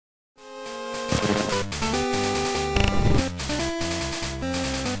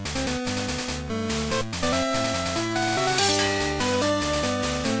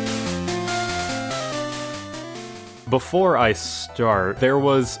before I start, there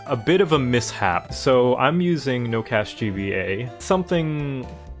was a bit of a mishap. So I'm using NoCache GBA. Something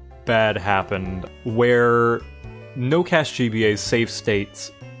bad happened where NoCache GBA's save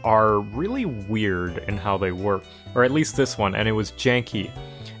states are really weird in how they work, or at least this one, and it was janky.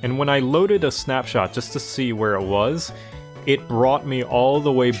 And when I loaded a snapshot just to see where it was, it brought me all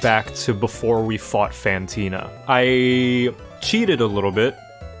the way back to before we fought Fantina. I cheated a little bit,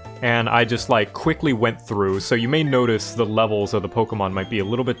 and I just like quickly went through, so you may notice the levels of the Pokemon might be a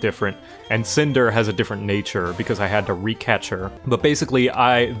little bit different, and Cinder has a different nature because I had to recatch her. But basically,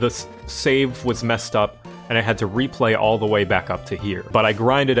 the save was messed up, and I had to replay all the way back up to here. But I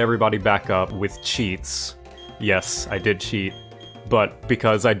grinded everybody back up with cheats. Yes, I did cheat, but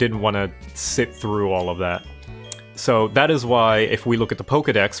because I didn't want to sit through all of that. So that is why, if we look at the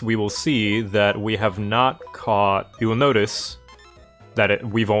Pokedex, we will see that we have not caught... You will notice that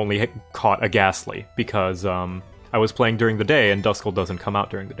we've only caught a Ghastly, because I was playing during the day, and Duskull doesn't come out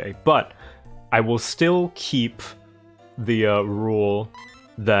during the day. But I will still keep the rule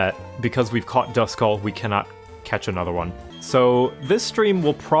that because we've caught Duskull, we cannot catch another one. So this stream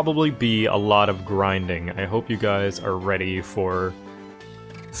will probably be a lot of grinding. I hope you guys are ready for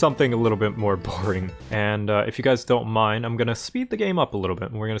something a little bit more boring. And if you guys don't mind, I'm gonna speed the game up a little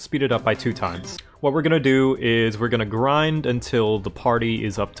bit, and we're gonna speed it up by 2 times. What we're gonna do is we're gonna grind until the party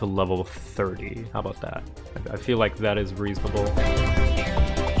is up to level 30. How about that? I feel like that is reasonable.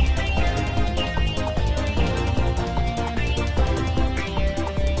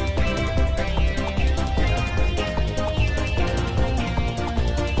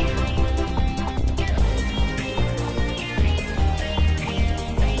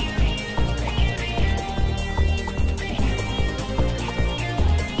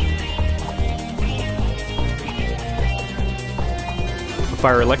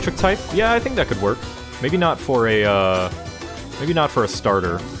 Fire electric type? Yeah, I think that could work. Maybe not for a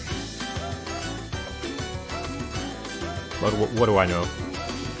starter. What do I know?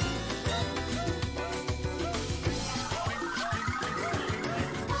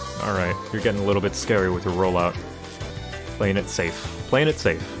 Alright, you're getting a little bit scary with your rollout. Playing it safe. Playing it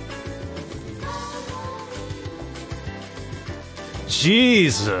safe.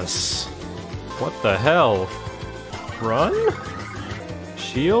 Jesus! What the hell? Run?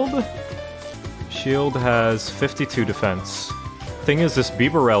 Shield? Shield has 52 defense. Thing is, this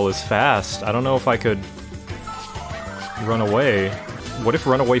Bibarel is fast. I don't know if I could run away. What if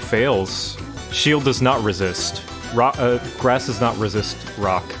runaway fails? Shield does not resist. Grass does not resist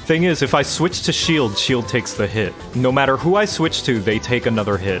rock. Thing is, if I switch to Shield, Shield takes the hit. No matter who I switch to, they take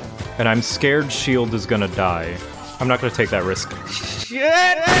another hit. And I'm scared Shield is gonna die. I'm not gonna take that risk.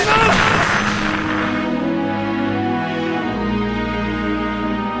 Shit!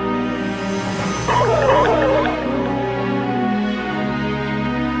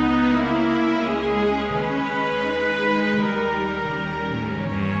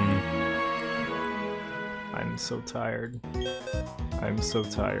 I'm so tired. I'm so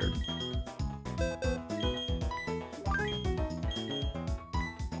tired.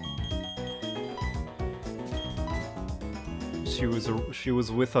 She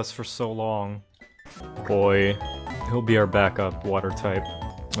was with us for so long. Boy, he'll be our backup water type.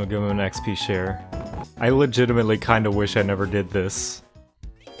 I'll give him an XP share. I legitimately kind of wish I never did this.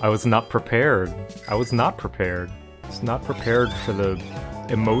 I was not prepared. I was not prepared. I was not prepared for the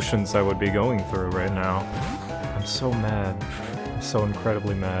emotions I would be going through right now. I'm so mad. I'm so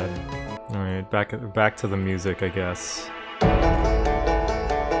incredibly mad. Alright, back to the music, I guess.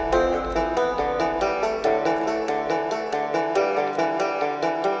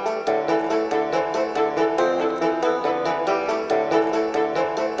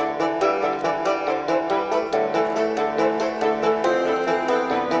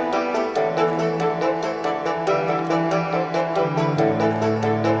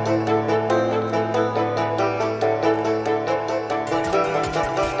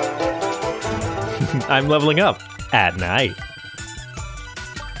 I'm leveling up at night.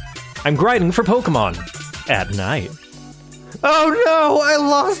 I'm grinding for Pokemon at night. Oh no, I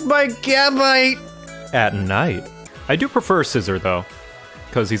lost my Gabite! At night. I do prefer Scissor though,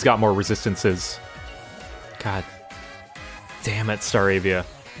 because he's got more resistances. God damn it, Staravia.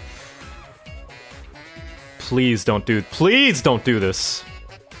 Please don't do this.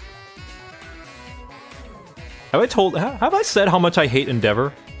 Have I said how much I hate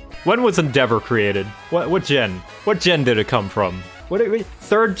Endeavor? When was Endeavor created? What gen? What gen did it come from?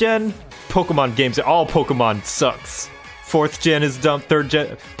 Third gen? Pokemon games, all Pokemon sucks. Fourth gen is dumb, third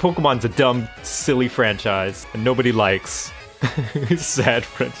gen... Pokemon's a dumb, silly franchise, and nobody likes. Sad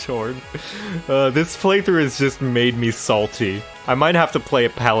French horn. This playthrough has just made me salty. I might have to play a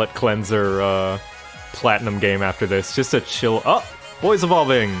palate cleanser platinum game after this, just to chill. Oh! Boys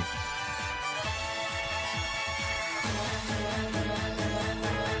evolving!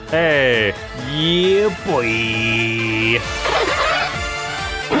 Hey! Yeah, boy!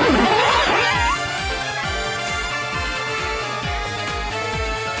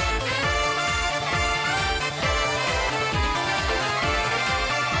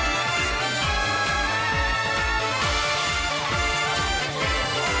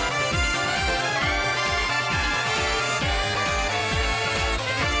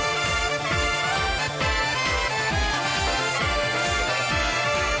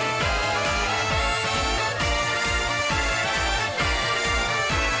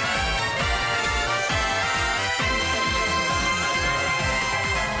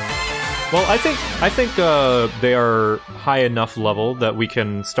 Well, I think they are high enough level that we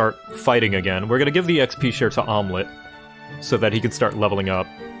can start fighting again. We're gonna give the XP share to Omelette so that he can start leveling up.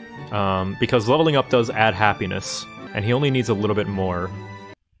 Because leveling up does add happiness, and he only needs a little bit more.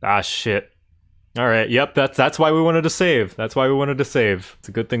 Ah, shit. Alright, yep, that's why we wanted to save. That's why we wanted to save. It's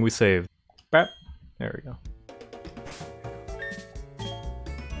a good thing we saved. Bap. There we go.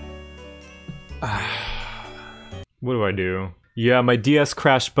 What do I do? Yeah, my DS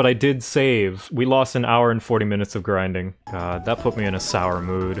crashed, but I did save. We lost an hour and 40 minutes of grinding. God, that put me in a sour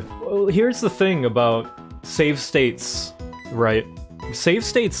mood. Well, here's the thing about save states, right? Save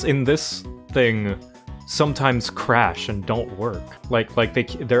states in this thing sometimes crash and don't work. Like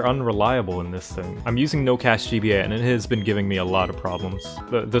they're unreliable in this thing. I'm using no cache GBA, and it has been giving me a lot of problems.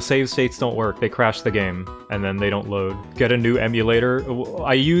 The save states don't work. They crash the game, and then they don't load. Get a new emulator.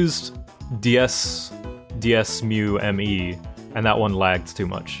 I used DSmu ME, and that one lagged too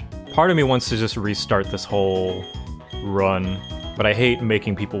much. Part of me wants to just restart this whole run, but I hate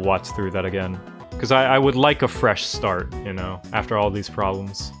making people watch through that again. Because I would like a fresh start, you know, after all these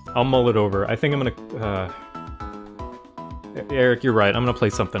problems. I'll mull it over. I think I'm gonna... Eric, you're right. I'm gonna play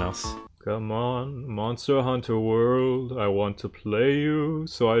something else. Come on, Monster Hunter World. I want to play you,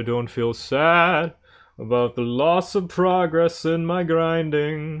 so I don't feel sad about the loss of progress in my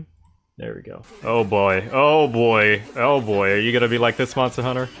grinding. There we go. Oh boy. Oh boy. Oh boy. Are you gonna be like this, Monster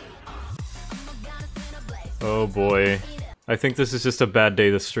Hunter? Oh boy. I think this is just a bad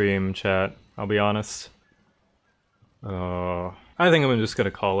day to stream, chat. I'll be honest. I think I'm just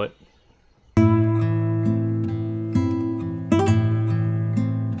gonna call it.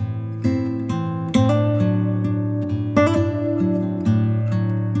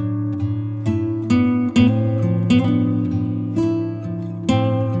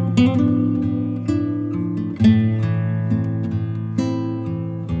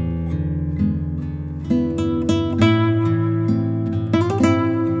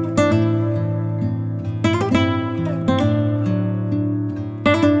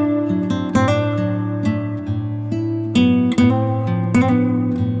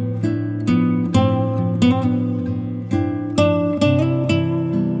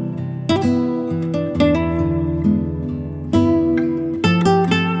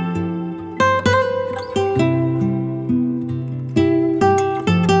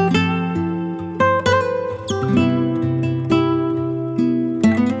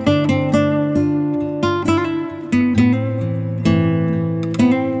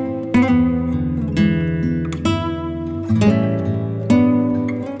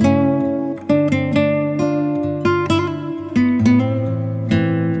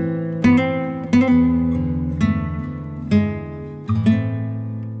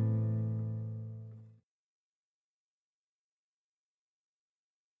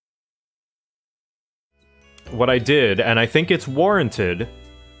 What I did, and I think it's warranted,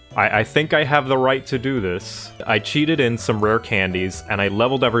 I think I have the right to do this. I cheated in some rare candies, and I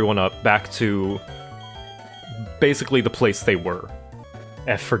leveled everyone up back to basically the place they were.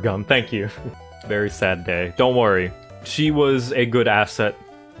 F for Gum, thank you. Very sad day. Don't worry. She was a good asset.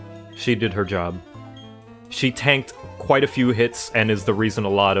 She did her job. She tanked quite a few hits and is the reason a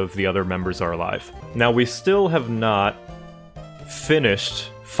lot of the other members are alive. Now, we still have not finished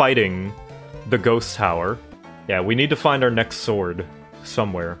fighting the Ghost Tower. Yeah, we need to find our next sword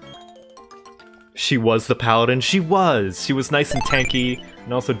somewhere. She was the paladin. She was! She was nice and tanky,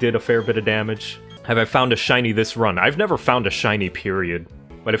 and also did a fair bit of damage. Have I found a shiny this run? I've never found a shiny, period.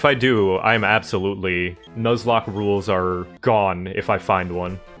 But if I do, I'm absolutely... Nuzlocke rules are gone if I find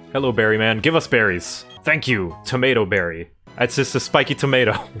one. Hello, Berry Man. Give us berries. Thank you, Tomato Berry. That's just a spiky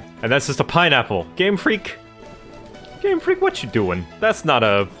tomato. And that's just a pineapple. Game Freak? Game Freak, what you doing? That's not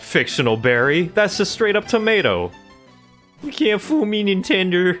a fictional berry. That's just straight up tomato. You can't fool me,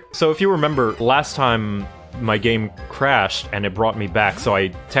 Nintendo. So if you remember, last time my game crashed and it brought me back, so I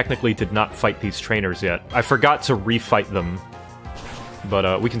technically did not fight these trainers yet. I forgot to refight them.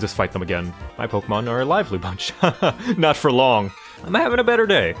 But we can just fight them again. My Pokemon are a lively bunch. Not for long. I'm having a better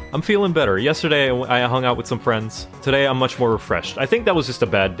day. I'm feeling better. Yesterday I hung out with some friends. Today I'm much more refreshed. I think that was just a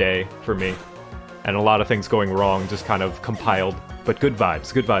bad day for me. And a lot of things going wrong just kind of compiled. But good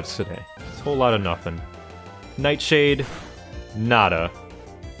vibes today. It's a whole lot of nothing. Nightshade, nada.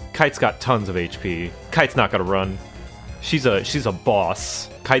 Kite's got tons of HP. Kite's not gonna run. She's a boss.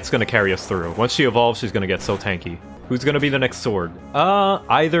 Kite's gonna carry us through. Once she evolves, she's gonna get so tanky. Who's gonna be the next sword?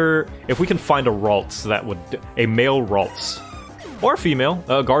 Either if we can find a Ralts, a male Ralts. Or a female.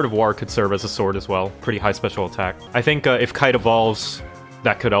 Gardevoir could serve as a sword as well. Pretty high special attack. I think if Kite evolves,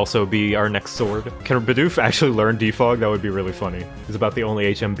 that could also be our next sword. Can Bidoof actually learn Defog? That would be really funny. It's about the only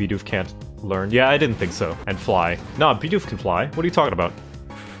HM Bidoof can't learn. Yeah, I didn't think so. And fly. Nah, Bidoof can fly. What are you talking about?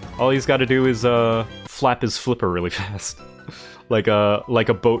 All he's got to do is flap his flipper really fast. like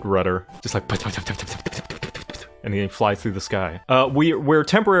a boat rudder. Just like... and he flies through the sky. We're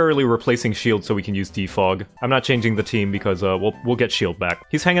temporarily replacing Shield so we can use Defog. I'm not changing the team because we'll get Shield back.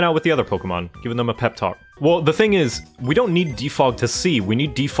 He's hanging out with the other Pokemon, giving them a pep talk. Well, the thing is, we don't need Defog to see. We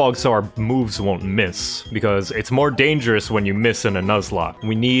need Defog so our moves won't miss, because it's more dangerous when you miss in a Nuzlocke.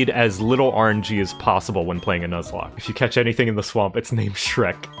 We need as little RNG as possible when playing a Nuzlocke. If you catch anything in the swamp, it's named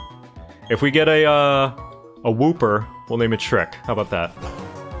Shrek. If we get a Wooper, we'll name it Shrek. How about that?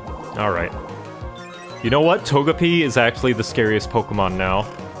 Alright. You know what? Togepi is actually the scariest Pokemon now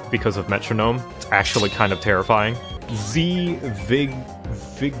because of Metronome. It's actually kind of terrifying.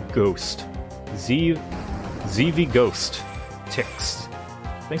 Ghost. Ghost. Tix.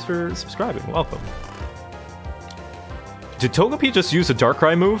 Thanks for subscribing. Welcome. Did Togepi just use a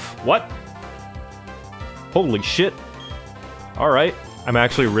Darkrai move? What? Holy shit. Alright. I'm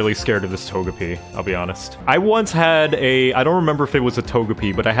actually really scared of this Togepi, I'll be honest. I once had I don't remember if it was a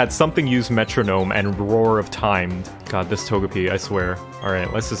Togepi, but I had something use Metronome and Roar of Timed. God, this Togepi, I swear.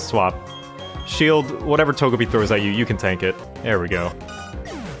 Alright, let's just swap. Shield, whatever Togepi throws at you, you can tank it. There we go.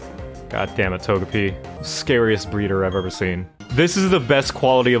 God damn it, Togepi. Scariest breeder I've ever seen. This is the best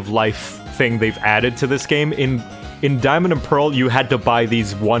quality of life thing they've added to this game. In Diamond and Pearl, you had to buy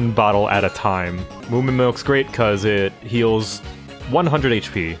these one bottle at a time. Moomin Milk's great because it heals 100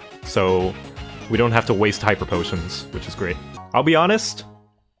 HP, so we don't have to waste Hyper Potions, which is great. I'll be honest,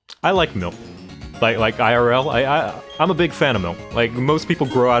 I like milk. Like IRL, I'm a big fan of milk. Like, most people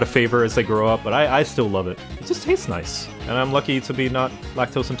grow out of favor as they grow up, but I still love it. It just tastes nice, and I'm lucky to be not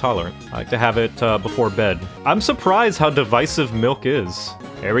lactose intolerant. I like to have it before bed. I'm surprised how divisive milk is.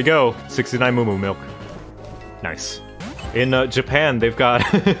 There we go, 69 Moo Moo milk. Nice. In Japan, they've got...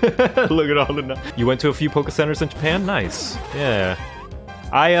 Look at all the... You went to a few Poke Centers in Japan? Nice. Yeah.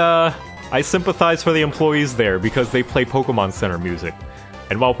 I sympathize for the employees there because they play Pokemon Center music.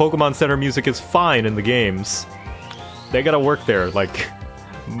 And while Pokemon Center music is fine in the games, they gotta work there, like,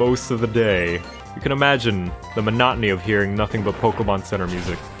 most of the day. You can imagine the monotony of hearing nothing but Pokemon Center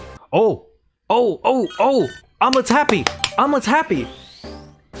music. Oh! Oh! Oh! Oh! Omelet's happy! Omelet's happy!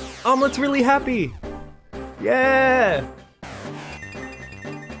 Omelet's really happy! Yeah!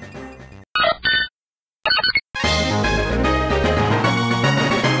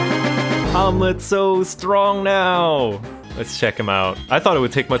 Omelet's so strong now! Let's check him out. I thought it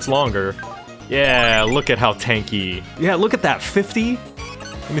would take much longer. Yeah, look at how tanky. Yeah, look at that, 50?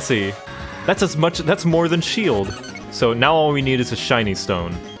 Let me see. That's more than Shield. So now all we need is a shiny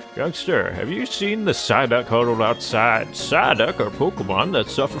stone. Youngster, have you seen the Psyduck huddled outside? Psyduck are Pokemon that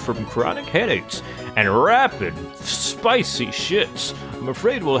suffer from chronic headaches and rapid, spicy shits. I'm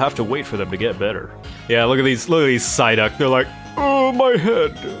afraid we'll have to wait for them to get better. Yeah, look at these Psyduck. They're like, oh, my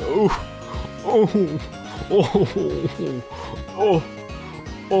head. Oh, oh, oh, oh,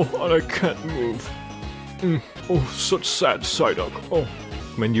 oh, and I can't move. Oh, such sad Psyduck. Oh.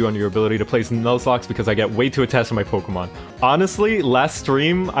 Commend you on your ability to place Nuzlocke because I get way too attached to my Pokemon. Honestly, last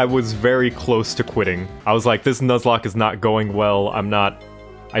stream, I was very close to quitting. I was like, this Nuzlocke is not going well,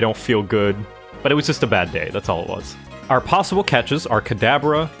 I don't feel good. But it was just a bad day, that's all it was. Our possible catches are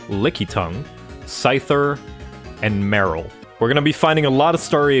Kadabra, Lickitung, Scyther, and Meryl. We're gonna be finding a lot of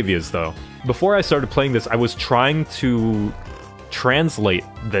Staravias, though. Before I started playing this, I was trying to translate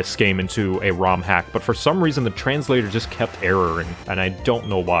this game into a ROM hack, but for some reason the translator just kept erroring, and I don't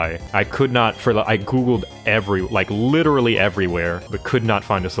know why. I could not, I googled literally everywhere, but could not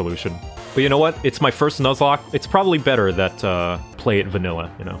find a solution. But you know what? It's my first Nuzlocke. It's probably better that, play it vanilla,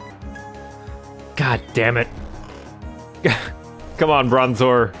 you know? God damn it. Come on,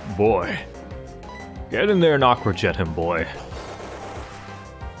 Bronzor. Boy. Get in there and Aqua Jet him, boy.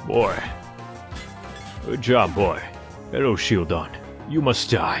 Boy. Good job, boy. Hello, Shieldon. You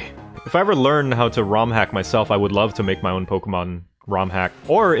must die. If I ever learn how to ROM hack myself, I would love to make my own Pokemon ROM hack.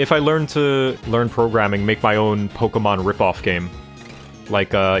 Or if I learn programming, make my own Pokemon ripoff game.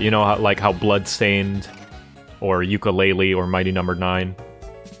 Like, you know, how Bloodstained, or Ukulele, or Mighty Number 9.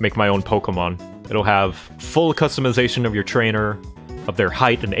 Make my own Pokemon. It'll have full customization of your trainer, of their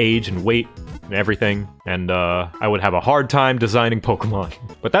height and age and weight, and everything, and I would have a hard time designing Pokemon.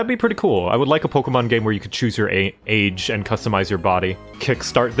 But that'd be pretty cool. I would like a Pokemon game where you could choose your age and customize your body.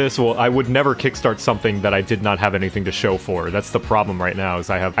 Kickstart this? Well, I would never kickstart something that I did not have anything to show for. That's the problem right now, is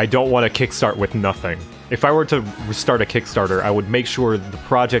I don't want to kickstart with nothing. If I were to start a Kickstarter, I would make sure the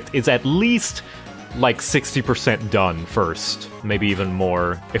project is at least like 60% done first, maybe even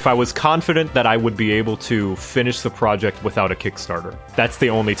more. If I was confident that I would be able to finish the project without a Kickstarter, that's the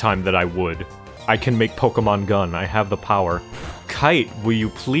only time that I would. I can make Pokemon Gun, I have the power. Kite, will you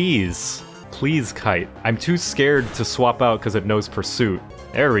please? Please, Kite. I'm too scared to swap out because it knows Pursuit.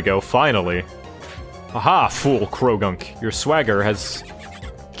 There we go, finally. Aha, fool Krogunk. Your swagger has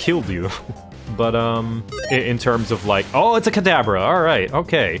killed you. But, in terms of like... Oh, it's a Kadabra, alright,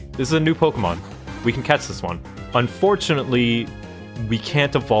 okay. This is a new Pokemon. We can catch this one. Unfortunately, we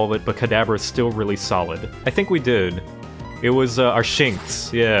can't evolve it, but Kadabra is still really solid. I think we did. It was our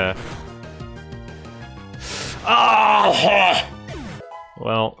Shinx, yeah. Oh!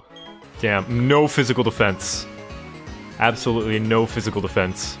 Well, damn, no physical defense. Absolutely no physical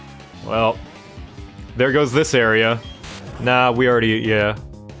defense. Well, there goes this area. Nah, we already, yeah,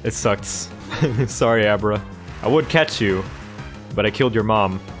 it sucks. Sorry, Abra. I would catch you, but I killed your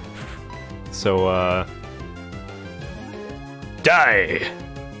mom. So, die!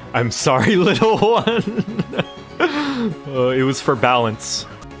 I'm sorry, little one! It was for balance.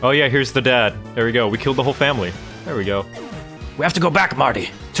 Oh yeah, here's the dad. There we go, we killed the whole family. There we go. We have to go back, Marty!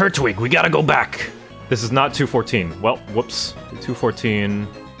 Turtwig, we gotta go back! This is not 214. Well, whoops. 214...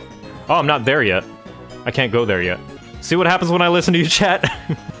 Oh, I'm not there yet. I can't go there yet. See what happens when I listen to you, chat?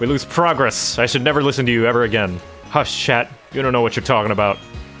 We lose progress. I should never listen to you ever again. Hush, chat. You don't know what you're talking about.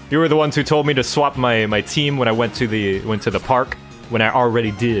 You were the ones who told me to swap my team when I went to the park, when I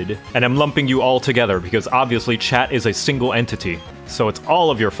already did. And I'm lumping you all together because obviously chat is a single entity. So it's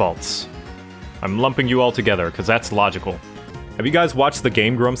all of your faults. I'm lumping you all together because that's logical. Have you guys watched the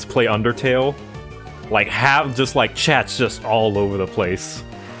Game Grumps play Undertale? Like chat's just all over the place,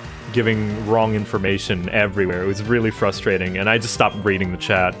 giving wrong information everywhere. It was really frustrating, and I just stopped reading the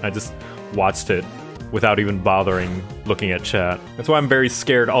chat. I just watched it without even bothering looking at chat. That's why I'm very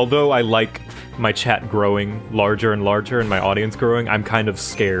scared. Although I like my chat growing larger and larger and my audience growing, I'm kind of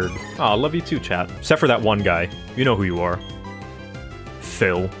scared. Aw, I love you too, chat. Except for that one guy. You know who you are.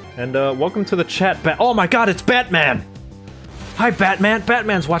 Phil. And welcome to the chat. Oh my god, it's Batman! Hi, Batman.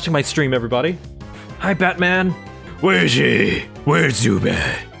 Batman's watching my stream, everybody. Hi, Batman. Where's he? Where's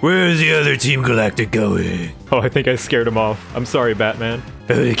Zubat? Where's the other Team Galactic going? Oh, I think I scared him off. I'm sorry, Batman.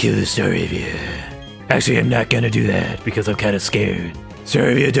 I'm gonna kill the Staravia. Actually, I'm not gonna do that because I'm kind of scared.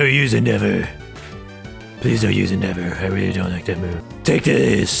 Staravia, don't use Endeavor. Please don't use Endeavor. I really don't like that move. Take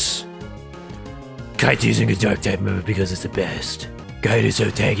this. Kite's using a dark type move because it's the best. Kite is so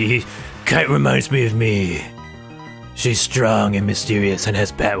tanky. Kite reminds me of me. She's strong and mysterious and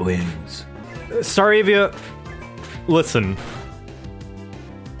has bat wings. Staravia, listen.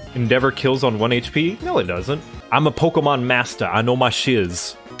 Endeavor kills on 1 HP? No, it doesn't. I'm a Pokemon master. I know my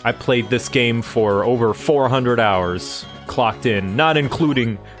shiz. I played this game for over 400 hours, clocked in, not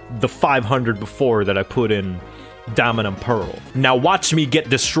including the 500 before that I put in Diamond and Pearl. Now watch me get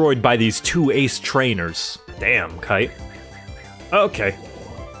destroyed by these 2 ace trainers. Damn, Kite. Okay.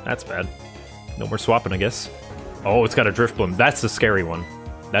 That's bad. No more swapping, I guess. Oh, it's got a Drift Bloom. That's the scary one.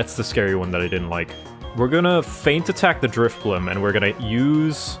 That's the scary one that I didn't like. We're gonna Feint Attack the Drift Bloom, and we're gonna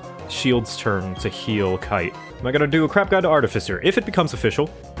use Shield's turn to heal Kite. Am I gonna do a Crap Guide to Artificer? If it becomes official,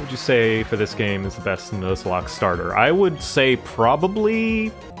 what would you say for this game is the best Nuzlocke starter? I would say probably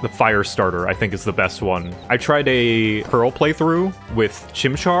the Fire starter, I think is the best one. I tried a Pearl playthrough with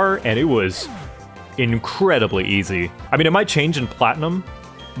Chimchar, and it was incredibly easy. I mean, it might change in Platinum,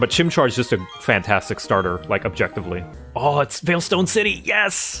 but Chimchar is just a fantastic starter, like, objectively. Oh, it's Veilstone City,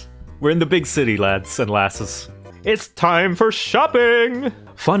 yes! We're in the big city, lads and lasses. It's time for shopping!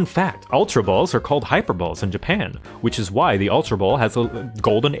 Fun fact, Ultra Balls are called Hyper Balls in Japan, which is why the Ultra Ball has a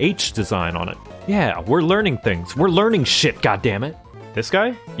golden H design on it. Yeah, we're learning things. We're learning shit, goddammit! This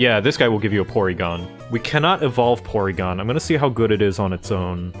guy? Yeah, this guy will give you a Porygon. We cannot evolve Porygon. I'm gonna see how good it is on its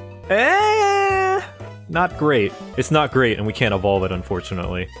own. Not great. It's not great, and we can't evolve it,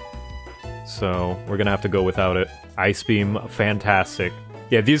 unfortunately. so we're gonna have to go without it. Ice Beam, fantastic.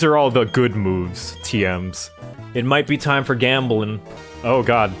 Yeah, these are all the good moves, TMs. It might be time for gambling. Oh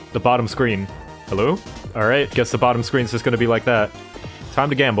god, the bottom screen. Hello? Alright, guess the bottom screen's just gonna be like that. Time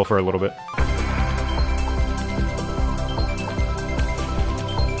to gamble for a little bit.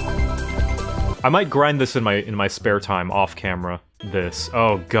 I might grind this in my spare time, off camera. This.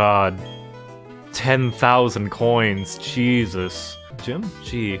 Oh god. 10,000 coins, Jesus. Jim?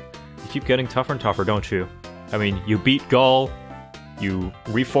 Gee, you keep getting tougher and tougher, don't you? I mean, you beat Gull, you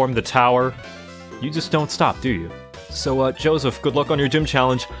reformed the tower, you just don't stop, do you? So, Joseph, good luck on your gym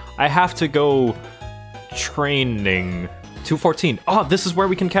challenge. I have to go training. 214. Oh, this is where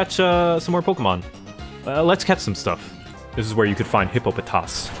we can catch some more Pokemon. Let's catch some stuff. This is where you could find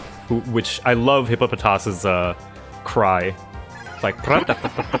Hippopotas, which I love Hippopotas's cry. It's like...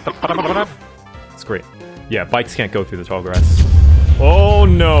 It's great. Yeah, bikes can't go through the tall grass. Oh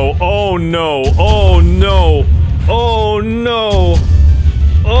no! Oh no! Oh no! Oh no!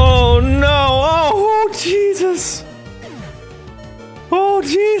 Oh no! Oh Jesus! Oh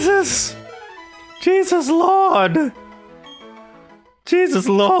Jesus! Jesus Lord! Jesus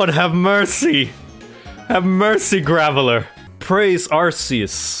Lord, have mercy! Have mercy, Graveler! Praise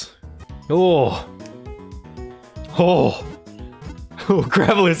Arceus! Oh! Oh! Oh,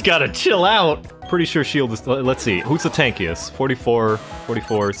 Graveler's gotta chill out! Pretty sure Shield is... Let's see, who's the tankiest? 44,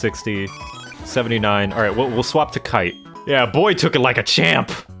 44, 60, 79... Alright, we'll swap to Kite. Yeah, boy took it like a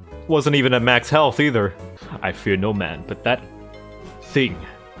champ! Wasn't even at max health either. I fear no man, but that... thing...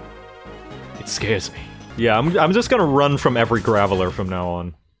 it scares me. Yeah, I'm just gonna run from every Graveler from now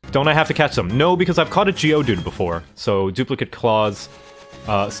on. Don't I have to catch them? No, because I've caught a Geodude before, so Duplicate Claws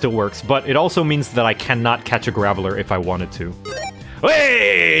still works, but it also means that I cannot catch a Graveler if I wanted to.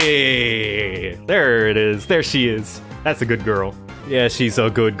 Hey! There it is. There she is. That's a good girl. Yeah, she's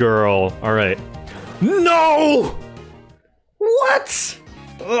a good girl. Alright. No! What?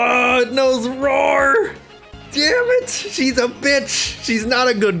 It knows Roar! Damn it! She's a bitch! She's not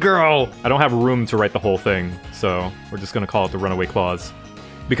a good girl! I don't have room to write the whole thing, so we're just gonna call it the Runaway Clause.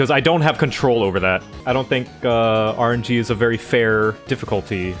 Because I don't have control over that. I don't think RNG is a very fair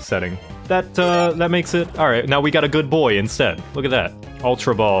difficulty setting. That makes it... Alright, now we got a good boy instead. Look at that.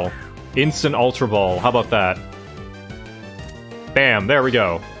 Ultra Ball. Instant Ultra Ball. How about that? Bam, there we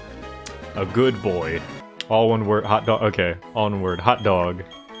go. A good boy. All one word, hot dog. Okay, all one word, hot dog.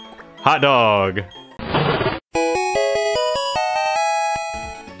 Hot dog!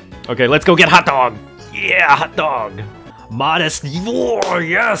 Okay, let's go get hot dog! Yeah, hot dog! Modest War,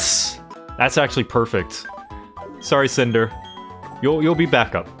 yes! That's actually perfect. Sorry, Cinder. You'll be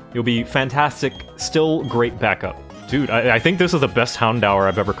backup. You'll be fantastic, still great backup. Dude, I think this is the best Houndour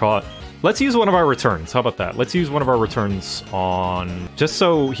I've ever caught. Let's use one of our returns. How about that? Let's use one of our returns on... just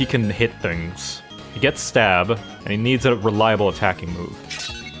so he can hit things. He gets Stab, and he needs a reliable attacking move.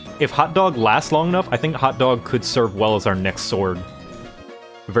 If Hot Dog lasts long enough, I think Hot Dog could serve well as our next sword.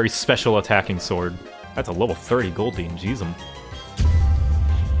 A very special attacking sword. That's a level 30 Goldeen, jeez 'em.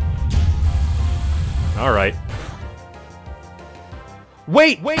 Alright.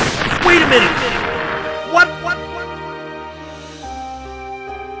 Wait a minute! What?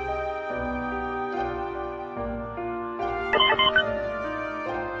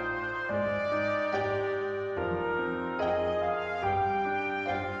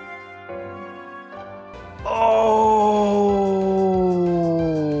 Oh,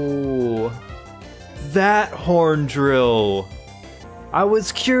 that horn drill. I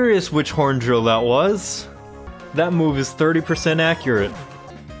was curious which horn drill that was. That move is 30% accurate.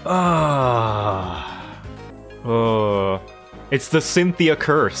 It's the Cynthia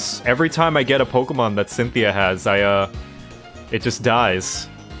curse. Every time I get a Pokemon that Cynthia has, it just dies.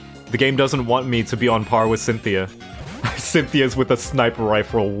 The game doesn't want me to be on par with Cynthia. Cynthia's with a sniper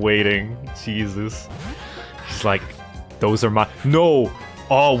rifle waiting. Jesus. She's like, those are my... No!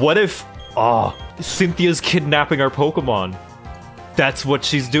 Oh, what if... Oh, Cynthia's kidnapping our Pokemon. That's what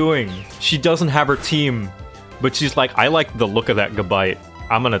she's doing. She doesn't have her team. But she's like, I like the look of that Gabite.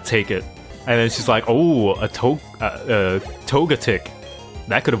 I'm gonna take it. And then she's like, oh, a Togetic.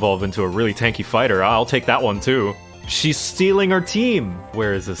 That could evolve into a really tanky fighter. I'll take that one too. She's stealing our team.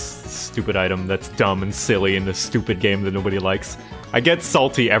 Where is this stupid item that's dumb and silly in this stupid game that nobody likes? I get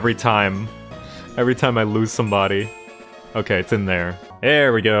salty every time. Every time I lose somebody. Okay, it's in there.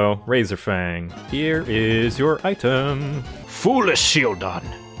 There we go. Razor Fang. Here is your item. Foolish Shieldon.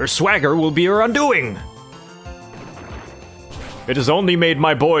 Her swagger will be her undoing. It has only made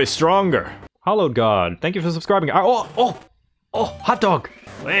my boy stronger. Hallowed God, thank you for subscribing. Oh, hot dog.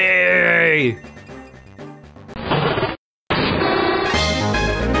 Hey!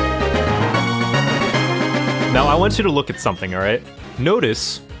 want you to look at something, alright?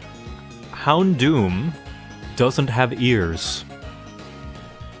 Notice Houndoom doesn't have ears.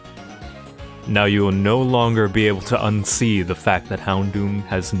 Now you will no longer be able to unsee the fact that Houndoom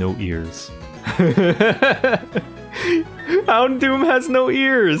has no ears. Houndoom has no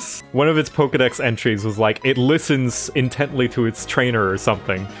ears! One of its Pokedex entries was like, it listens intently to its trainer or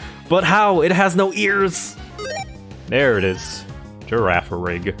something. But how? It has no ears! There it is.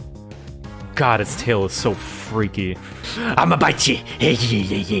 Giraffe-rig. God, its tail is so freaky. I'ma bite you. Hey,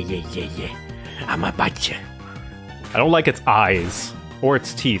 yeah. I'ma bite you. I don't like its eyes. Or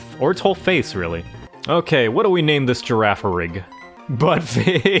its teeth. Or its whole face, really. Okay, what do we name this Giraffe-rig? Butt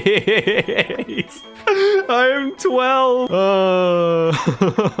face! I'm 12!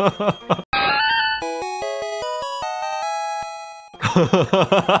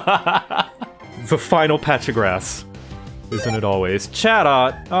 The final patch of grass. Isn't it always?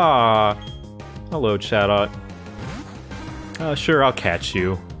 Chatot! Ah. Hello, Chatot. Sure, I'll catch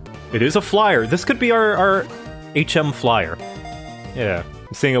you. It is a flyer. This could be our HM flyer. Yeah.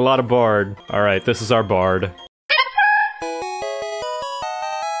 I'm seeing a lot of Bard. Alright, this is our Bard.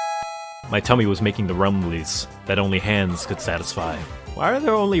 My tummy was making the rumblies that only hands could satisfy. Why are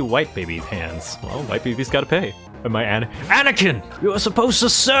there only white baby's hands? Well, white baby's gotta pay. Am I Anakin! You are supposed to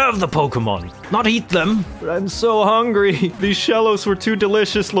serve the Pokemon, not eat them! But I'm so hungry! These Shellos were too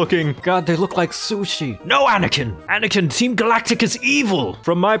delicious looking! God, they look like sushi! No, Anakin! Anakin, Team Galactic is evil!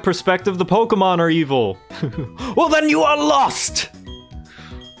 From my perspective, the Pokemon are evil! Well then you are lost!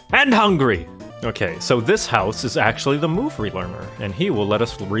 And hungry! Okay, so this house is actually the move relearner, and he will let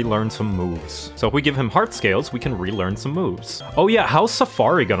us relearn some moves. So if we give him heart scales, we can relearn some moves. Oh yeah, how's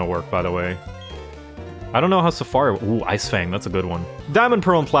Safari gonna work, by the way? I don't know how Safari... Ooh, Ice Fang, that's a good one. Diamond,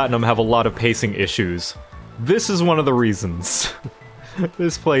 Pearl, and Platinum have a lot of pacing issues. This is one of the reasons.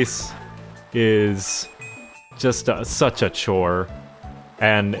 This place is just such a chore.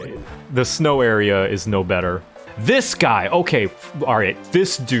 And the snow area is no better. This guy! Okay, alright,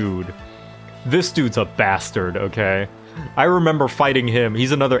 this dude's a bastard, okay? I remember fighting him.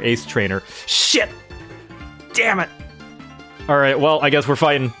 He's another ace trainer. Shit! Damn it! Alright, well, I guess we're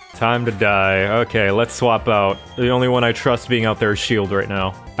fighting. Time to die. Okay, let's swap out. The only one I trust being out there is Shield right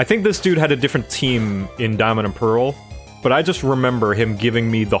now. I think this dude had a different team in Diamond and Pearl, but I just remember him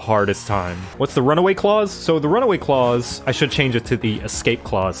giving me the hardest time. What's the Runaway Clause? So the Runaway Clause, I should change it to the Escape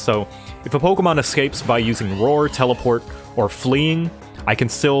Clause. So if a Pokemon escapes by using Roar, Teleport, or Fleeing, I can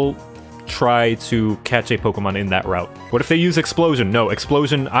still try to catch a Pokemon in that route. What if they use Explosion? No,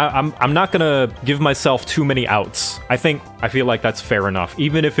 Explosion, I'm not gonna give myself too many outs. I feel like that's fair enough,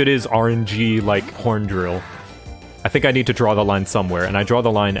 even if it is RNG like Horn Drill. I think I need to draw the line somewhere, and I draw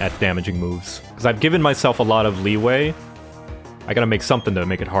the line at damaging moves. Because I've given myself a lot of leeway. I gotta make something to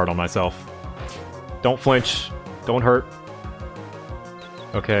make it hard on myself. Don't flinch. Don't hurt.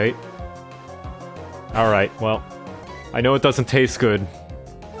 Okay. Alright, well, I know it doesn't taste good,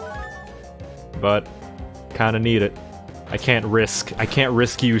 but kinda need it. I can't risk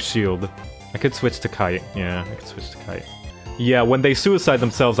you, Shield. I could switch to Kite. Yeah, I could switch to Kite. Yeah, when they suicide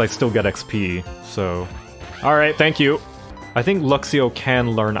themselves, I still get XP, so... Alright, thank you. I think Luxio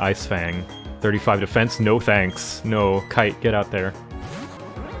can learn Ice Fang. 35 defense, no thanks. No, Kite, get out there.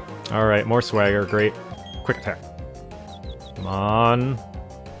 Alright, more swagger, great. Quick attack. Come on.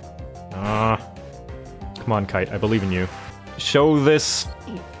 Come on, Kite, I believe in you. Show this...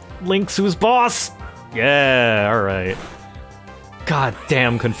 Link's who's boss! Yeah, alright. God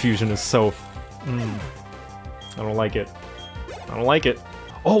damn, confusion is so... I don't like it. I don't like it.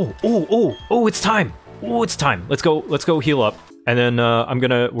 Oh, it's time! Oh, it's time! Let's go heal up. And then,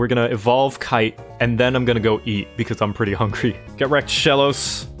 we're gonna evolve Kite, and then I'm gonna go eat, because I'm pretty hungry. Get wrecked,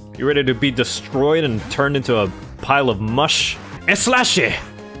 Shellos. You ready to be destroyed and turned into a pile of mush? Eslashe!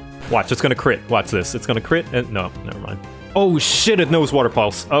 Watch, it's gonna crit. Watch this. It's gonna crit, and... No, never mind. Oh shit, it knows Water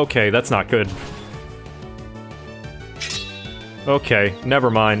Pulse. Okay, that's not good. Okay, never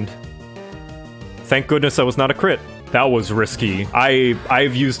mind. Thank goodness that was not a crit. That was risky.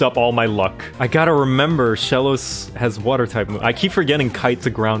 I've used up all my luck. I gotta remember, Shellos has water type. I keep forgetting Kite's a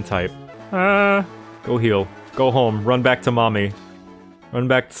ground type. Go heal. Go home. Run back to mommy. Run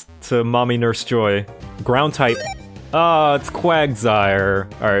back to mommy Nurse Joy. Ground type. Ah, it's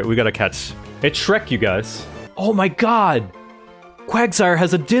Quagsire. Alright, we gotta catch. It's Shrek, you guys. Oh my god! Quagsire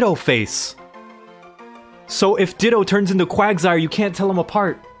has a Ditto face! So if Ditto turns into Quagsire, you can't tell them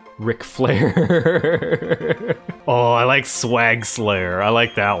apart. Ric Flair. Oh, I like Swag Slayer. I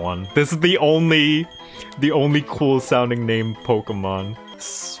like that one. This is the only cool sounding name Pokemon.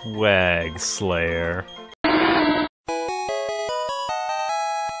 Swag Slayer.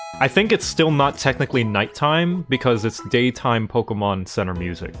 I think it's still not technically nighttime because it's daytime Pokemon Center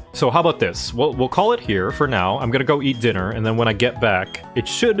music. So how about this? We'll call it here for now. I'm gonna go eat dinner, and then when I get back, it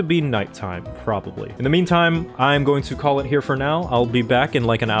should be nighttime, probably. In the meantime, I'm going to call it here for now. I'll be back in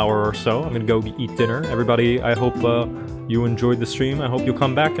like an hour or so. I'm gonna go eat dinner. Everybody, I hope you enjoyed the stream. I hope you'll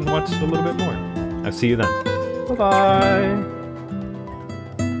come back and watch a little bit more. I'll see you then. Bye-bye.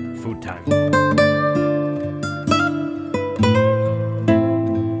 Food time.